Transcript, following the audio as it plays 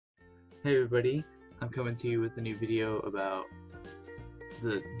Hey everybody, I'm coming to you with a new video about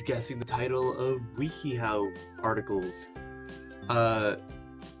guessing the title of WikiHow articles. Uh,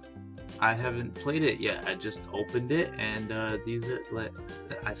 I haven't played it yet. I just opened it and I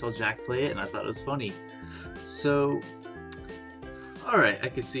saw Jack play it and I thought it was funny. So, all right, I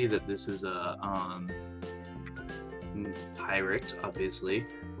can see that this is a pirate, obviously,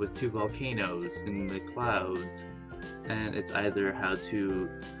 with two volcanoes in the clouds, and it's either how to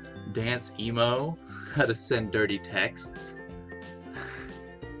dance emo, how to send dirty texts,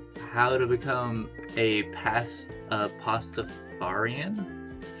 how to become a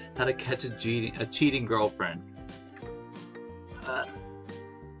pastafarian, how to catch a cheating girlfriend. Uh,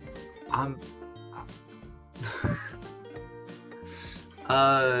 I'm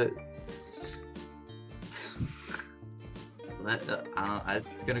uh, I'm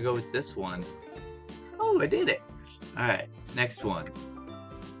gonna go with this one. Oh, I did it! Alright, next one.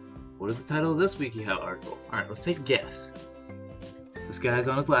 What is the title of this WikiHow article? Alright, let's take a guess. This guy's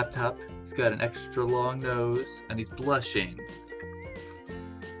on his laptop, he's got an extra long nose, and he's blushing.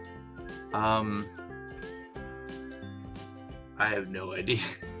 I have no idea.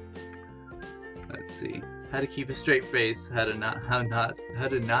 Let's see. How to keep a straight face, how to not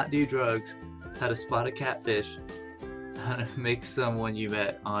do drugs, how to spot a catfish, how to make someone you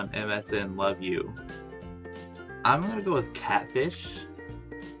met on MSN love you. I'm gonna go with catfish.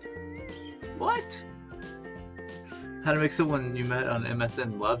 What? How to make someone you met on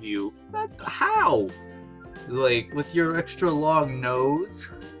MSN love you? How? Like, with your extra long nose?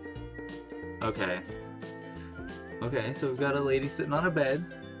 Okay. Okay, so we've got a lady sitting on a bed.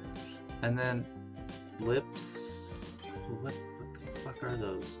 And then lips. What the fuck are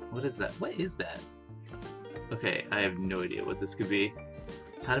those? What is that? What is that? Okay, I have no idea what this could be.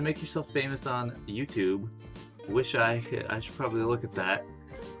 How to make yourself famous on YouTube. I should probably look at that.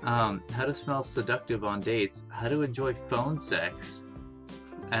 How to smell seductive on dates, how to enjoy phone sex,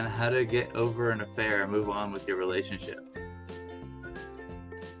 and how to get over an affair and move on with your relationship.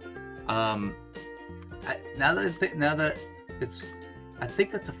 I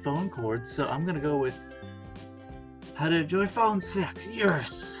think that's a phone cord, so I'm gonna go with how to enjoy phone sex.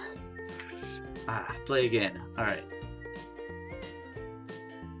 Yes. Play again. All right.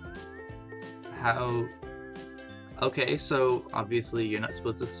 How? Okay, so obviously you're not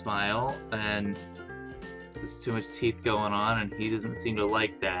supposed to smile, and there's too much teeth going on, and he doesn't seem to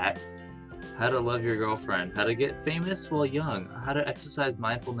like that. How to love your girlfriend. How to get famous while young. How to exercise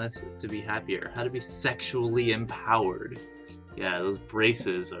mindfulness to be happier. How to be sexually empowered. Yeah, those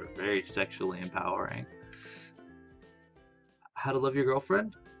braces are very sexually empowering. How to love your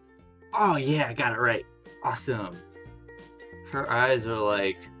girlfriend? Oh yeah, I got it right. Awesome. Her eyes are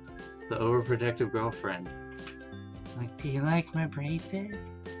like the overprotective girlfriend. Like, do you like my braces?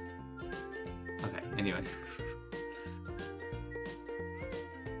 Okay, anyway.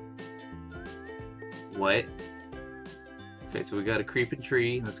 What? Okay, so we got a creeping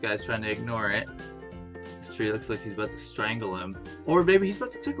tree, and this guy's trying to ignore it. This tree looks like he's about to strangle him. Or maybe he's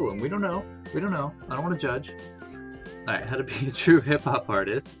about to tickle him. We don't know. We don't know. I don't want to judge. Alright, how to be a true hip-hop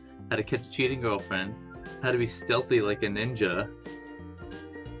artist. How to catch a cheating girlfriend. How to be stealthy like a ninja.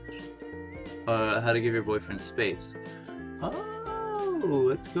 How to give your boyfriend space. Oh,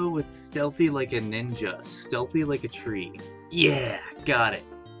 let's go with stealthy like a ninja. Stealthy like a tree. Yeah, got it.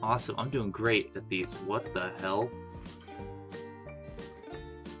 Awesome, I'm doing great at these. What the hell?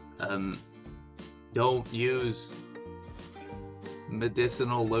 Don't use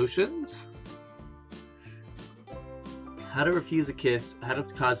medicinal lotions? How to refuse a kiss, how to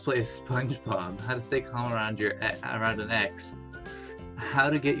cosplay a SpongeBob, how to stay calm around an ex, how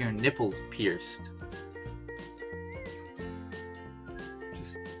to get your nipples pierced.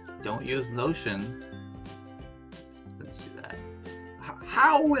 Just don't use lotion. Let's do that.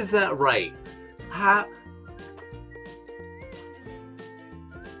 How is that right? How?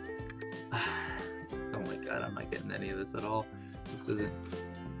 Oh my god, I'm not getting any of this at all. This isn't...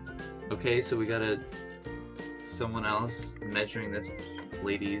 Okay, so we got someone else measuring this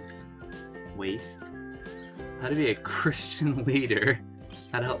lady's waist. How to be a Christian leader.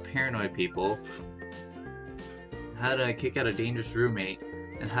 How to help paranoid people. How to kick out a dangerous roommate.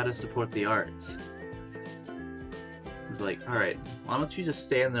 And how to support the arts. He's like, alright, why don't you just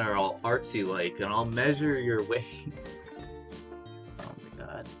stand there all artsy-like, and I'll measure your waist. Oh my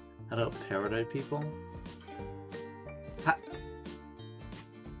god. How to help paranoid people?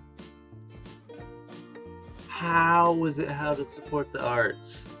 How is it how to support the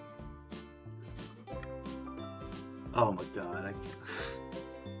arts? Oh my god,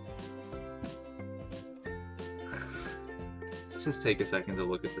 let's just take a second to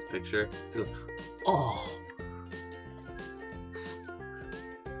look at this picture. Oh.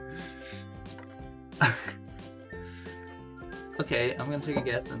 Okay, I'm gonna take a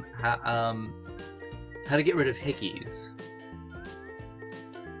guess on how to get rid of hickeys.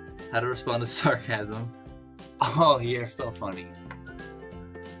 How to respond to sarcasm. Oh, you're so funny.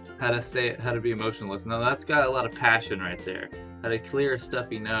 How to be emotionless. No, that's got a lot of passion right there. How to clear a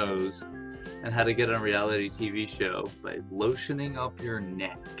stuffy nose, and how to get on a reality TV show by lotioning up your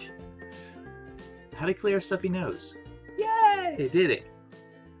neck. How to clear a stuffy nose. Yay! Did it.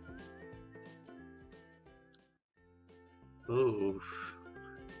 Ooh.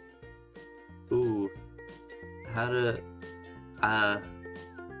 Ooh. How to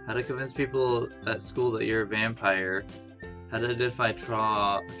convince people at school that you're a vampire. How to identify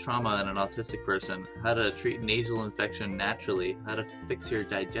trauma in an autistic person. How to treat nasal infection naturally. How to fix your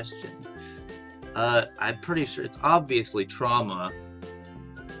digestion. I'm pretty sure it's obviously trauma.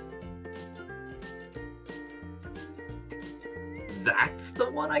 That's the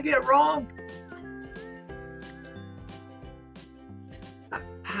one I get wrong?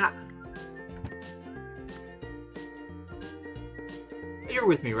 You're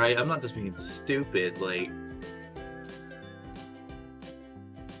with me, right? I'm not just being stupid, like...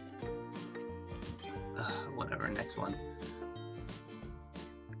 whatever, next one.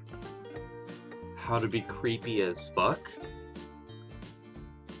 How to be creepy as fuck?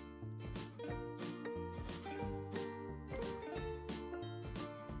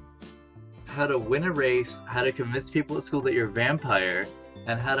 How to win a race, how to convince people at school that you're a vampire,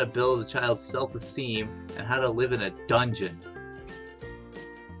 and how to build a child's self-esteem, and how to live in a dungeon.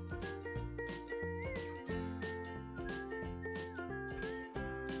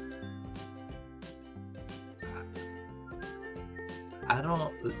 I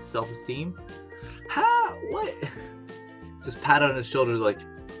don't... self-esteem? How? What? Just pat on his shoulder like,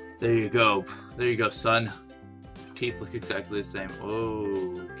 there you go, son. Teeth look exactly the same.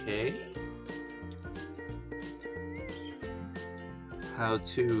 Okay. How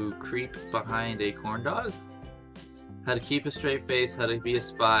to creep behind a corn dog? How to keep a straight face, how to be a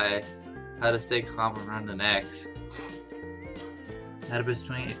spy, how to stay calm around an ex. How to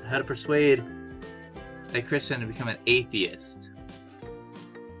persuade a Christian to become an atheist.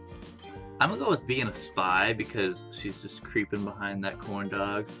 I'm gonna go with being a spy because she's just creeping behind that corn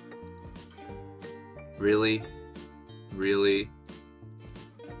dog. Really? Really?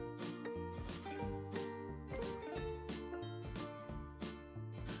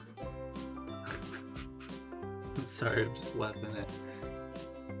 I'm sorry, I'm just laughing at...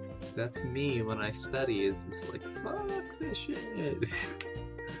 That's me when I study, is just like, fuck this shit.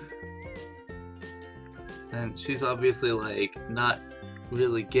 And she's obviously like, not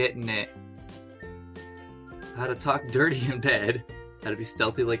really getting it. How to talk dirty in bed. How to be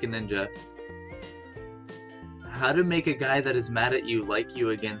stealthy like a ninja. How to make a guy that is mad at you like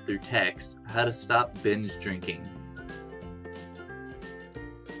you again through text. How to stop binge drinking.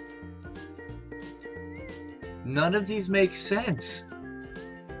 None of these make sense.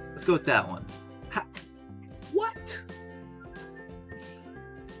 Let's go with that one. What?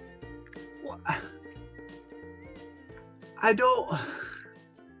 What? I don't...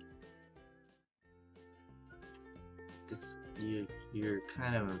 You're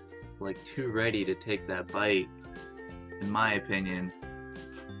kind of like too ready to take that bite, in my opinion.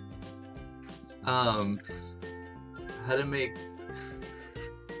 How to make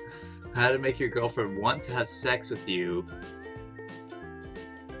your girlfriend want to have sex with you.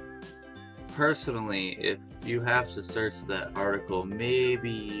 Personally, if you have to search that article,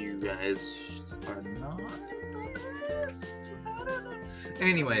 maybe you guys are not the best. I don't know.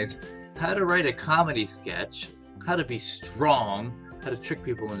 Anyways, how to write a comedy sketch. How to be strong, how to trick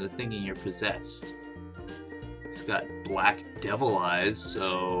people into thinking you're possessed. He's got black devil eyes,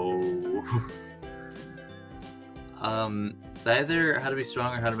 so... it's either how to be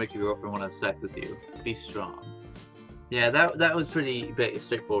strong or how to make your girlfriend want to have sex with you. Be strong. Yeah, that was pretty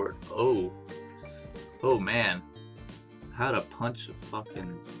straightforward. Oh. Oh, man. How to punch a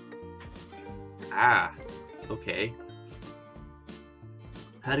fucking... Ah. Okay.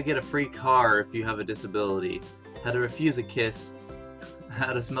 How to get a free car if you have a disability. How to refuse a kiss.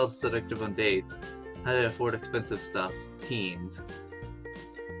 How to smell seductive on dates. How to afford expensive stuff. Teens.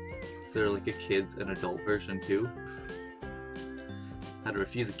 Is there like a kids and adult version too? How to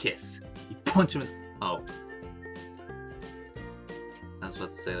refuse a kiss. You punch him in... Oh. I was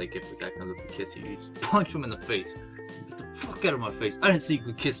about to say, like, if the guy comes up to kiss you, you just punch him in the face. Get the fuck out of my face. I didn't say you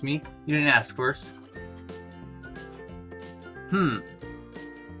could kiss me. You didn't ask first.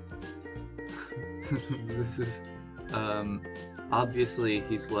 This is, obviously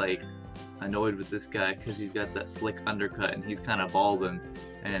he's like annoyed with this guy because he's got that slick undercut and he's kind of balding,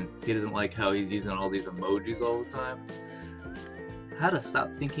 and he doesn't like how he's using all these emojis all the time. How to stop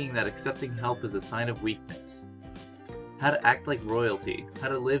thinking that accepting help is a sign of weakness. How to act like royalty. How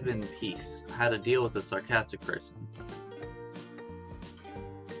to live in peace. How to deal with a sarcastic person.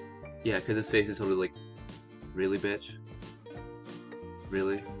 Yeah, because his face is sort of like, really, bitch?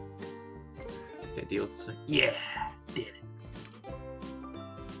 Really? Okay, deal with this. Yeah! Did it.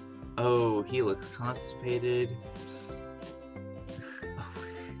 Oh, he looks constipated.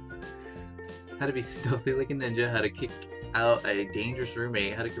 How to be stealthy like a ninja. How to kick out a dangerous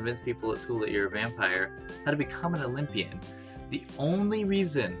roommate. How to convince people at school that you're a vampire. How to become an Olympian. The only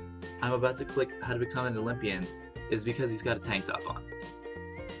reason I'm about to click how to become an Olympian is because he's got a tank top on.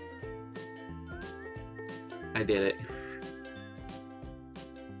 I did it.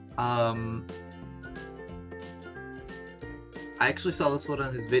 I actually saw this one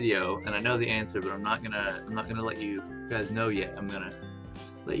on his video, and I know the answer, but I'm not gonna let you guys know yet. I'm gonna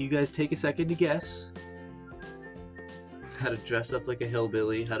let you guys take a second to guess. How to dress up like a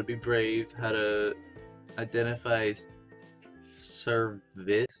hillbilly, how to be brave, how to identify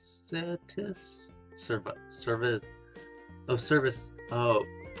servicitis? Servicitis?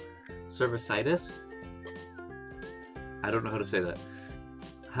 I don't know how to say that.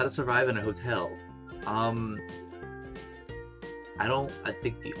 How to survive in a hotel. I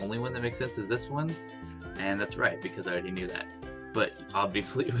think the only one that makes sense is this one, and that's right, because I already knew that. But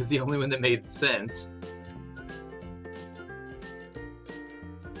obviously it was the only one that made sense.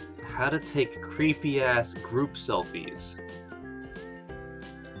 How to take creepy-ass group selfies.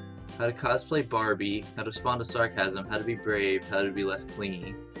 How to cosplay Barbie. How to respond to sarcasm. How to be brave. How to be less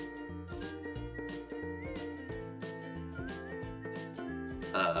clingy.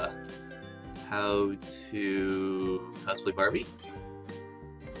 How to cosplay Barbie?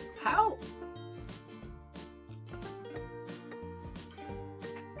 How?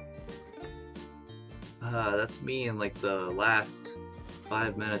 That's me in like the last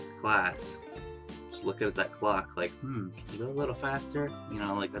 5 minutes of class. Just looking at that clock like, can you go a little faster? You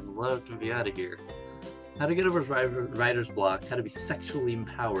know, like, I'd love to be out of here. How to get over writer's block. How to be sexually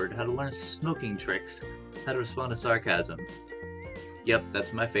empowered. How to learn smoking tricks. How to respond to sarcasm. Yep,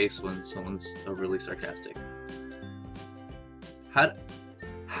 that's my face when someone's overly sarcastic.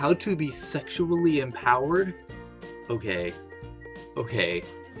 How to be sexually empowered? Okay. Okay.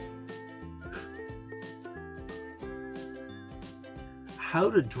 How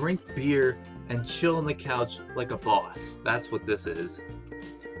to drink beer and chill on the couch like a boss. That's what this is.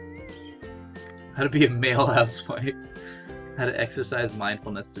 How to be a male housewife. How to exercise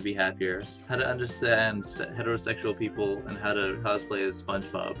mindfulness to be happier. How to understand heterosexual people and how to cosplay as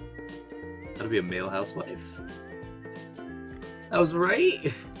SpongeBob. How to be a male housewife. That was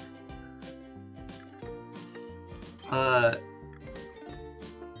right! How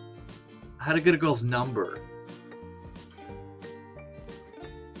to get a girl's number.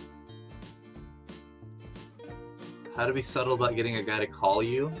 How to be subtle about getting a guy to call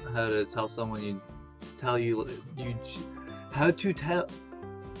you. How to tell someone how to tell.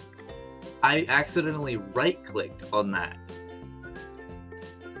 I accidentally right-clicked on that.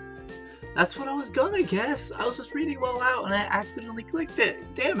 That's what I was gonna guess. I was just reading well out and I accidentally clicked it.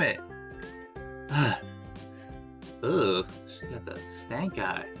 Damn it. Ugh, she got that stank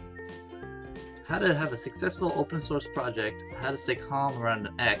eye. How to have a successful open source project. How to stay calm around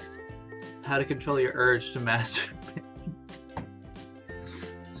an ex. How to control your urge to masturbate.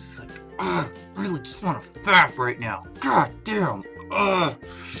 It's like, I really just want to fap right now. God damn.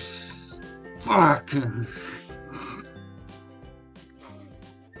 Fuck.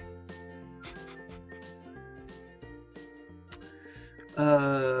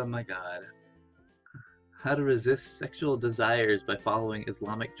 My God. How to resist sexual desires by following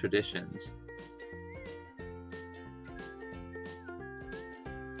Islamic traditions.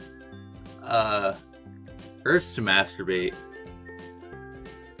 Urge to masturbate.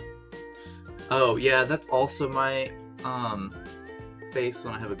 Oh, yeah, that's also my, face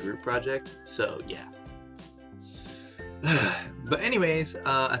when I have a group project, so, yeah. But anyways,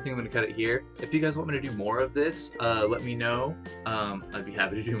 I think I'm gonna cut it here. If you guys want me to do more of this, let me know. I'd be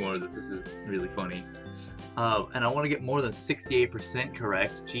happy to do more of this. This is really funny. And I want to get more than 68%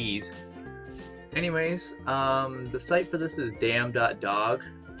 correct. Jeez. Anyways, the site for this is damn.dog.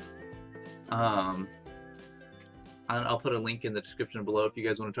 And I'll put a link in the description below if you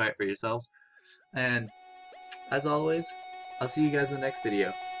guys want to try it for yourselves. And as always, I'll see you guys in the next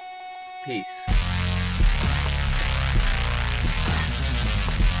video. Peace.